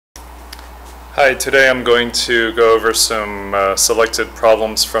Hi, today I'm going to go over some selected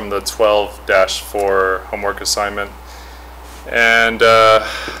problems from the 12-4 homework assignment. And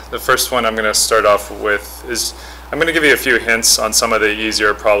the first one I'm going to start off with is I'm going to give you a few hints on some of the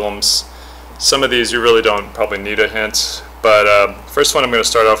easier problems. Some of these you really don't probably need a hint, but first one I'm going to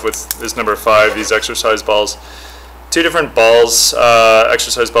start off with is number 5, these exercise balls. Two different balls,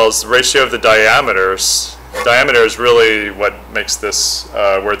 exercise balls, the ratio of the diameters. Diameter is really what makes this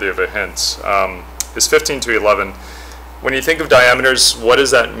worthy of a hint. Is 15 to 11. When you think of diameters, what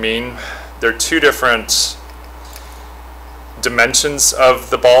does that mean? They're two different dimensions of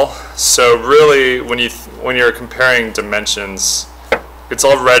the ball. So really, when you're comparing dimensions, it's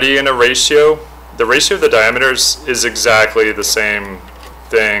already in a ratio. The ratio of the diameters is exactly the same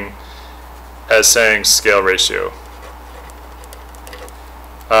thing as saying scale ratio.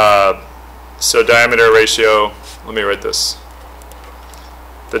 So diameter ratio, let me write this.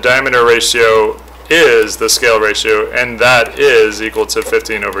 The diameter ratio is the scale ratio, and that is equal to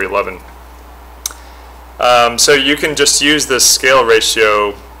 15 over 11. So you can just use this scale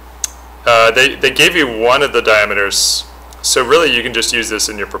ratio. They gave you one of the diameters, so really you can just use this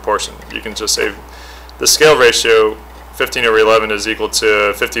in your proportion. You can just say the scale ratio, 15 over 11, is equal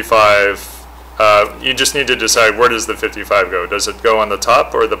to 55. You just need to decide, where does the 55 go? Does it go on the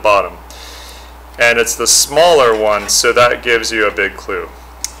top or the bottom? And it's the smaller one, so that gives you a big clue.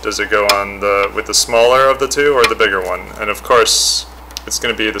 Does it go on with the smaller of the two or the bigger one? And of course, it's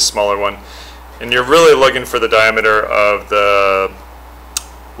going to be the smaller one. And you're really looking for the diameter of the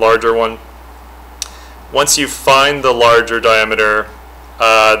larger one. Once you find the larger diameter,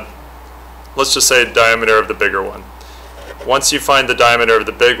 let's just say diameter of the bigger one. Once you find the diameter of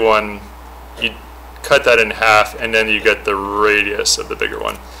the big one, you cut that in half, and then you get the radius of the bigger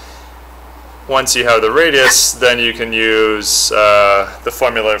one. Once you have the radius, then you can use the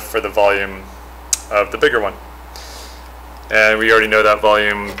formula for the volume of the bigger one. And we already know that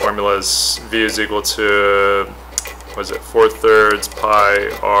volume formula is V is equal to, what is it, 4/3 pi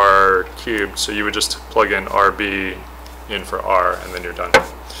r cubed. So you would just plug in RB in for R, and then you're done.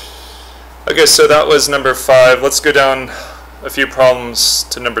 Okay, so that was number 5. Let's go down a few problems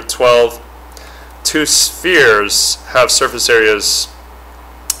to number 12. Two spheres have surface areas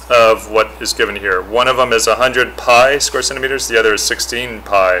of what is given here. One of them is 100 pi square centimeters, the other is 16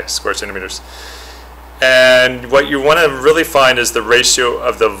 pi square centimeters. And what you want to really find is the ratio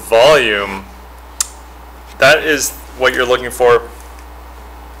of the volume. That is what you're looking for.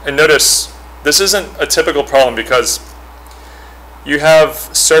 And notice, this isn't a typical problem because you have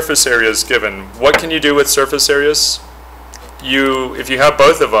surface areas given. What can you do with surface areas? If you have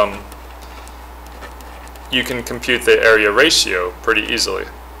both of them, you can compute the area ratio pretty easily.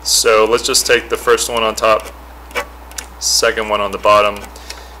 So let's just take the first one on top, second one on the bottom.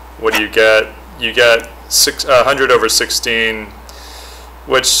 What do you get? You get 100 over 16,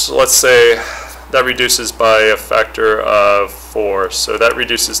 which, let's say, that reduces by a factor of 4. So that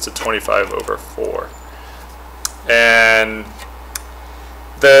reduces to 25 over 4. And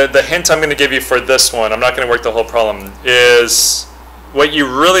the hint I'm going to give you for this one, I'm not going to work the whole problem, is what you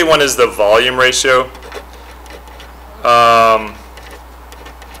really want is the volume ratio.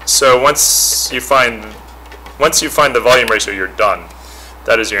 So once you find the volume ratio, you're done.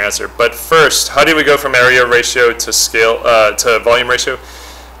 That is your answer. But first, how do we go from area ratio to scale to volume ratio?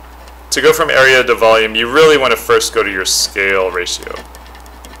 To go from area to volume, you really want to first go to your scale ratio.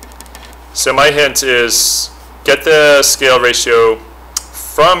 So my hint is get the scale ratio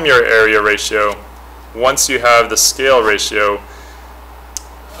from your area ratio. Once you have the scale ratio,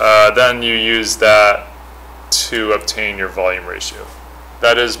 then you use that to obtain your volume ratio.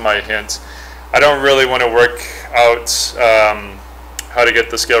 That is my hint. I don't really want to work out how to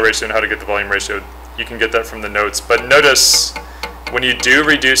get the scale ratio and how to get the volume ratio. You can get that from the notes. But notice, when you do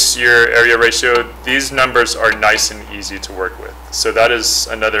reduce your area ratio, these numbers are nice and easy to work with. So that is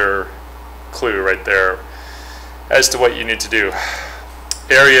another clue right there as to what you need to do.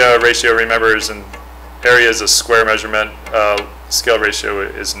 Area ratio, remember, area is a square measurement. Scale ratio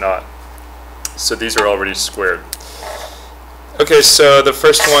is not. So these are already squared. Okay, so the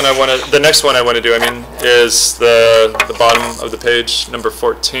next one I want to do, is the bottom of the page, number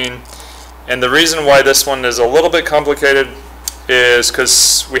 14. And the reason why this one is a little bit complicated is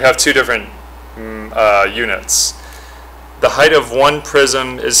because we have two different units. The height of one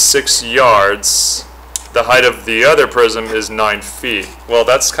prism is 6 yards. The height of the other prism is 9 feet. Well,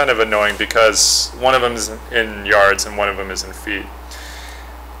 that's kind of annoying because one of them is in yards and one of them is in feet.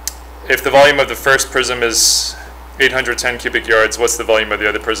 If the volume of the first prism is 810 cubic yards, what's the volume of the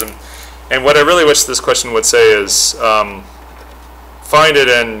other prism? And what I really wish this question would say is, find it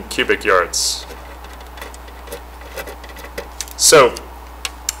in cubic yards. So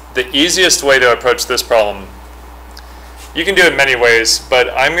the easiest way to approach this problem, you can do it many ways,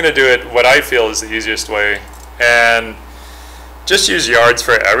 but I'm going to do it what I feel is the easiest way, and just use yards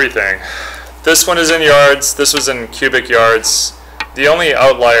for everything. This one is in yards, this was in cubic yards. The only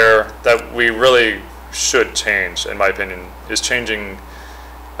outlier that we really should change, in my opinion, is changing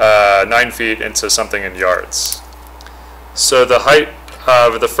 9 feet into something in yards. So the height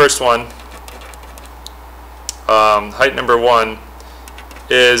of the first one, height number 1,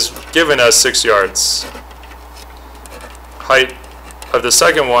 is given as 6 yards. Height of the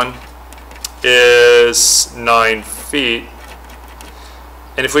second one is 9 feet.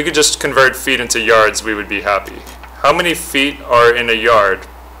 And if we could just convert feet into yards, we would be happy. How many feet are in a yard?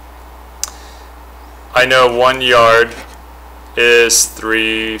 I know 1 yard is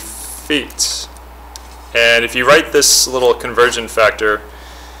 3 feet. And if you write this little conversion factor,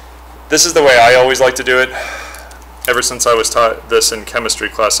 this is the way I always like to do it. Ever since I was taught this in chemistry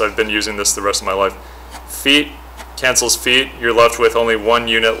class, I've been using this the rest of my life. Feet cancels feet. You're left with only 1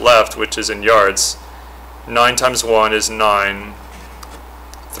 unit left, which is in yards. 9 times 1 is 9.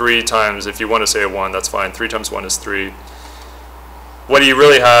 3 times, if you want to say a 1, that's fine. 3 times 1 is 3. What you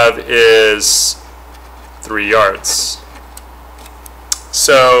really have is 3 yards.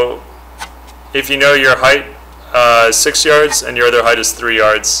 So if you know your height is 6 yards and your other height is 3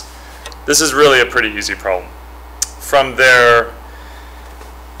 yards, this is really a pretty easy problem. From there,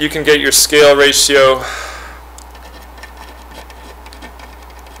 you can get your scale ratio.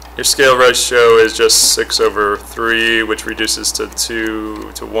 Your scale ratio is just 6 over 3, which reduces to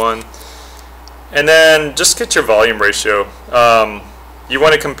 2 to 1. And then just get your volume ratio. You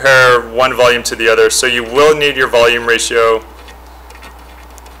want to compare one volume to the other, so you will need your volume ratio,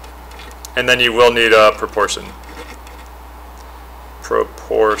 and then you will need a proportion.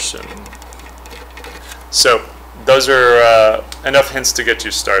 So those are enough hints to get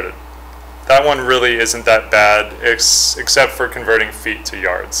you started. That one really isn't that bad, except for converting feet to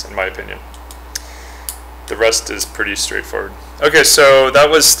yards, in my opinion. The rest is pretty straightforward. Okay, so that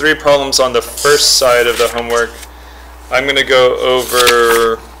was 3 problems on the first side of the homework. I'm going to go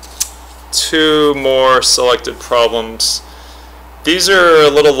over 2 more selected problems. These are a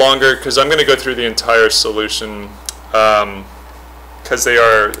little longer because I'm going to go through the entire solution because they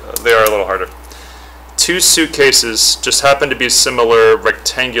are a little harder. 2 suitcases just happen to be similar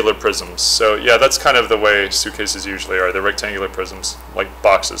rectangular prisms. So yeah, that's kind of the way suitcases usually are. They're rectangular prisms, like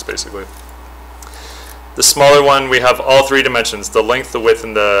boxes basically. The smaller one, we have all 3 dimensions, the length, the width,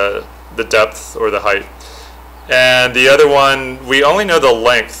 and the depth or the height. And the other one, we only know the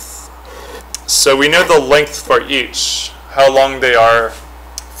length. So we know the length for each, how long they are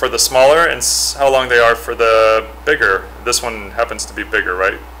for the smaller and how long they are for the bigger. This one happens to be bigger,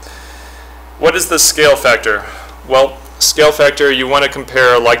 right? What is the scale factor? Well, scale factor, you want to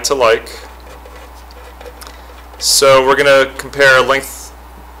compare like to like. So we're going to compare length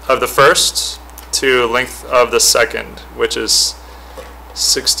of the first to length of the second, which is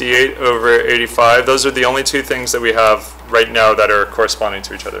 68 over 85. Those are the only 2 things that we have right now that are corresponding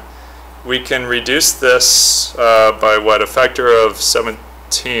to each other. We can reduce this by what, a factor of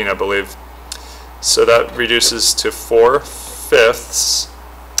 17, I believe. So that reduces to 4/5.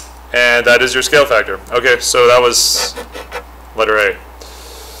 And that is your scale factor. Okay, so that was letter A.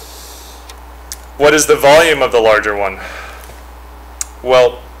 What is the volume of the larger one?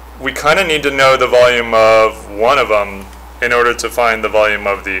 Well, we kind of need to know the volume of one of them in order to find the volume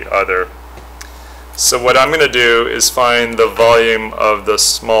of the other. So what I'm going to do is find the volume of the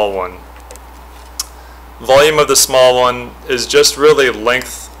small one. Volume of the small one is just really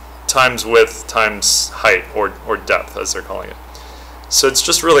length times width times height, or depth as they're calling it. So it's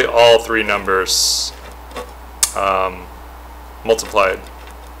just really all 3 numbers multiplied.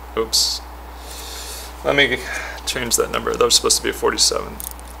 Oops. Let me change that number. That was supposed to be a 47.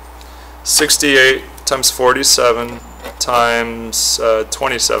 68 times 47 times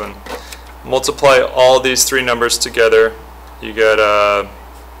 27. Multiply all these 3 numbers together. You get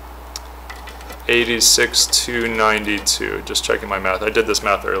 86,292. Just checking my math. I did this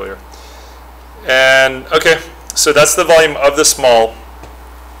math earlier. And okay, so that's the volume of the small.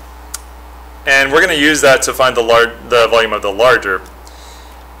 And we're going to use that to find the volume of the larger.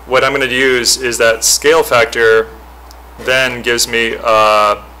 What I'm going to use is that scale factor then gives me,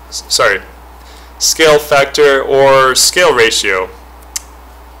 scale factor or scale ratio.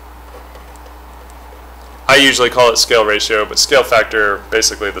 I usually call it scale ratio, but scale factor,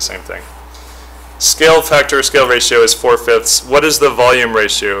 basically the same thing. Scale factor or scale ratio is 4/5. What is the volume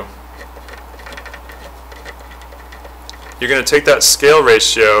ratio? You're going to take that scale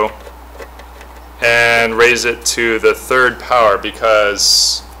ratio and raise it to the third power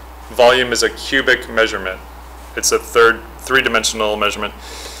because volume is a cubic measurement. It's a three-dimensional measurement.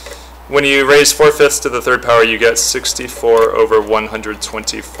 When you raise 4/5 to the third power, you get 64 over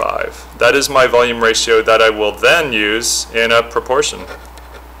 125. That is my volume ratio that I will then use in a proportion.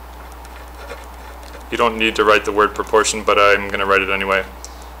 You don't need to write the word proportion, but I'm going to write it anyway.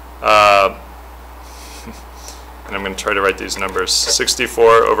 And I'm going to try to write these numbers.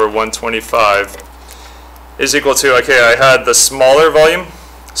 64 over 125 is equal to, okay, I had the smaller volume.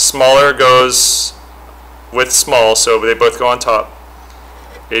 Smaller goes with small, so they both go on top.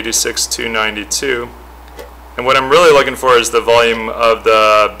 86,292. And what I'm really looking for is the volume of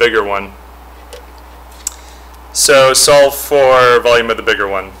the bigger one. So solve for volume of the bigger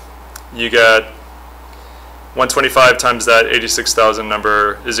one. You get 125 times that 86,000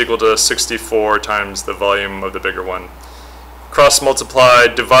 number is equal to 64 times the volume of the bigger one. Cross multiply,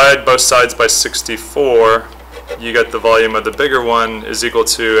 divide both sides by 64. You get the volume of the bigger one is equal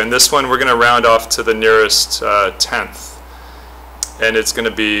to, and this one we're going to round off to the nearest tenth. And it's going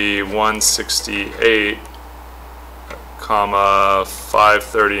to be 168,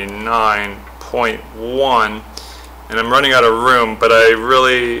 539.1. And I'm running out of room, but I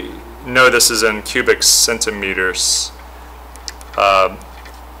really know this is in cubic centimeters,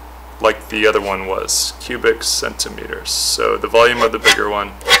 like the other one was, cubic centimeters. So the volume of the bigger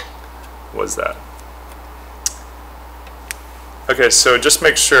one was that. Okay, so just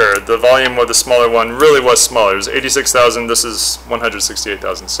make sure the volume of the smaller one really was smaller. It was 86,000, this is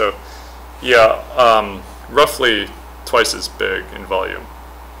 168,000. So yeah, roughly twice as big in volume.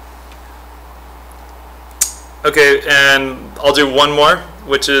 Okay, and I'll do one more,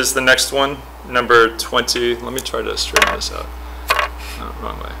 which is the next one, number 20. Let me try to straighten this out. No,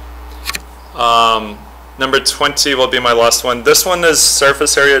 wrong way. Number 20 will be my last one. This one is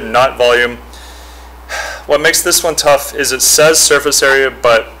surface area, not volume. What makes this one tough is it says surface area,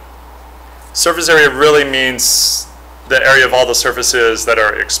 but surface area really means the area of all the surfaces that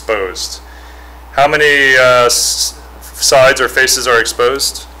are exposed. How many sides or faces are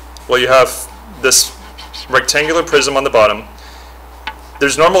exposed? Well, you have this rectangular prism on the bottom.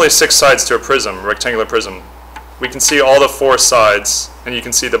 There's normally 6 sides to a prism, rectangular prism. We can see all the 4 sides, and you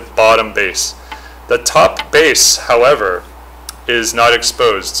can see the bottom base. The top base, however, is not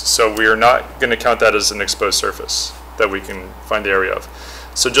exposed, so we are not going to count that as an exposed surface that we can find the area of.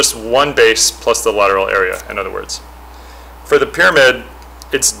 So just one base plus the lateral area, in other words. For the pyramid,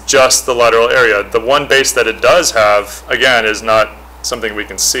 it's just the lateral area. The one base that it does have, again, is not something we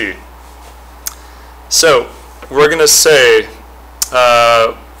can see. So we're going to say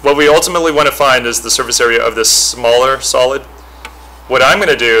what we ultimately want to find is the surface area of this smaller solid. What I'm going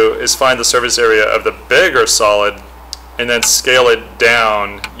to do is find the surface area of the bigger solid and then scale it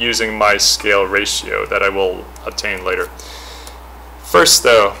down using my scale ratio that I will obtain later. First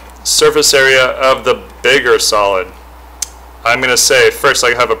though, surface area of the bigger solid. I'm going to say first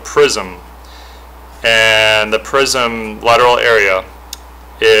I have a prism, and the prism lateral area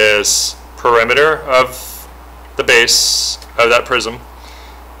is perimeter of the base of that prism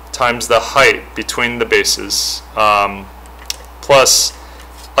times the height between the bases, plus,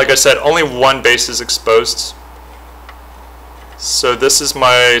 like I said, only one base is exposed. So this is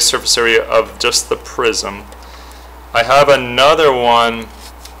my surface area of just the prism. I have another one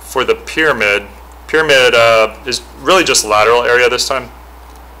for the pyramid. Pyramid is really just lateral area this time.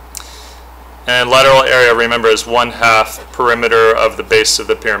 And lateral area, remember, is 1/2 perimeter of the base of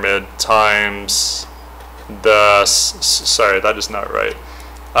the pyramid times the, sorry, that is not right.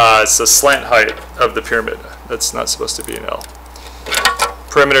 It's the slant height of the pyramid. That's not supposed to be an L.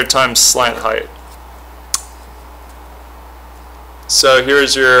 Perimeter times slant height. So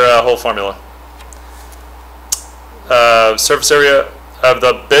here's your whole formula. Surface area of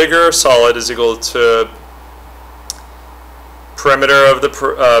the bigger solid is equal to perimeter of the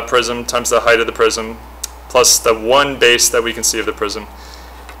prism times the height of the prism plus the one base that we can see of the prism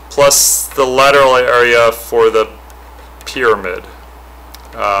plus the lateral area for the pyramid.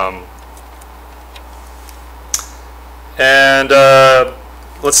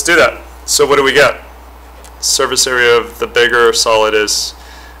 Let's do that. So what do we get? Surface area of the bigger solid is,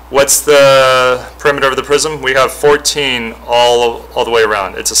 what's the perimeter of the prism? We have 14 all the way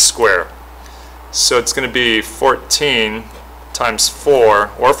around. It's a square. So it's going to be 14 times 4,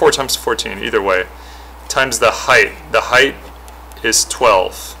 or 4 times 14, either way, times the height. The height is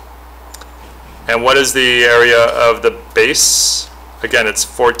 12. And what is the area of the base? Again, it's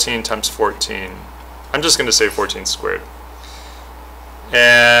 14 times 14. I'm just going to say 14 squared.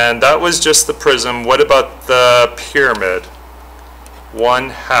 And that was just the prism. What about the pyramid?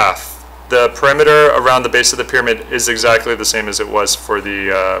 1/2 the perimeter around the base of the pyramid is exactly the same as it was for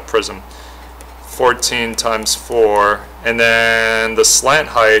the prism. 14 times 4. And then the slant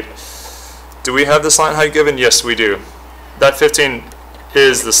height, do we have the slant height given? Yes, we do. That 15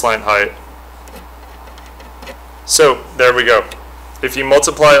 is the slant height. So there we go. If you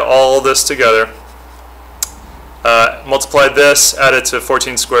multiply all this together, multiply this, add it to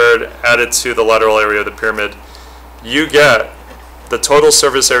 14 squared, add it to the lateral area of the pyramid, you get the total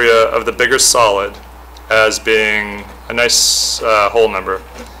surface area of the bigger solid as being a nice whole number,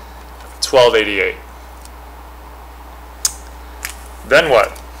 1288. Then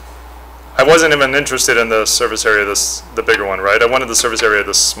what? I wasn't even interested in the surface area of the bigger one, right? I wanted the surface area of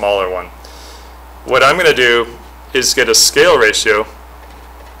the smaller one. What I'm going to do is get a scale ratio,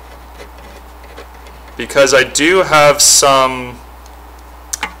 because I do have some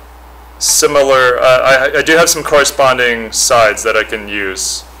similar, I do have some corresponding sides that I can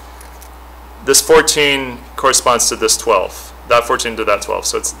use. This 14 corresponds to this 12, that 14 to that 12,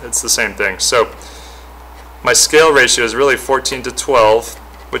 so it's the same thing. So my scale ratio is really 14 to 12,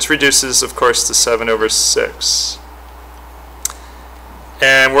 which reduces, of course, to 7 over 6.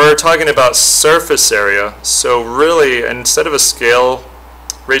 And we're talking about surface area, so really, instead of a scale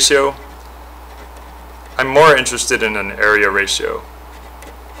ratio, I'm more interested in an area ratio.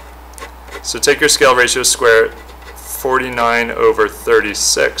 So take your scale ratio, square it, 49 over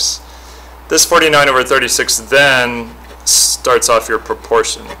 36. This 49 over 36 then starts off your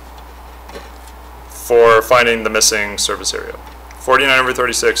proportion for finding the missing surface area. 49 over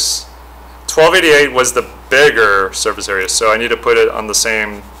 36. 1288 was the bigger surface area, so I need to put it on the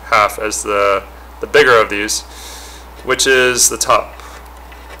same half as the bigger of these, which is the top.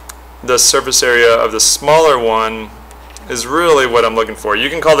 The surface area of the smaller one is really what I'm looking for. You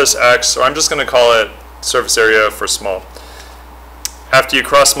can call this x, or I'm just going to call it surface area for small. After you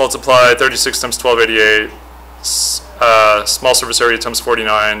cross multiply 36 times 1288, small surface area times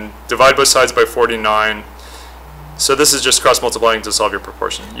 49, divide both sides by 49. So this is just cross multiplying to solve your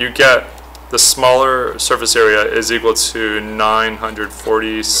proportion. You get the smaller surface area is equal to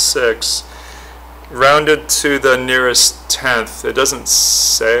 946, rounded to the nearest tenth. It doesn't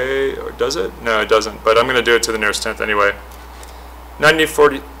say, or does it? No, it doesn't, but I'm going to do it to the nearest tenth anyway.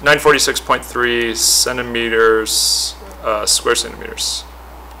 946.3 centimeters, square centimeters.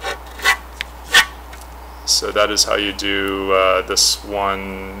 So that is how you do this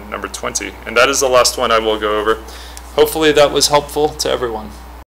one, number 20. And that is the last one I will go over. Hopefully that was helpful to everyone.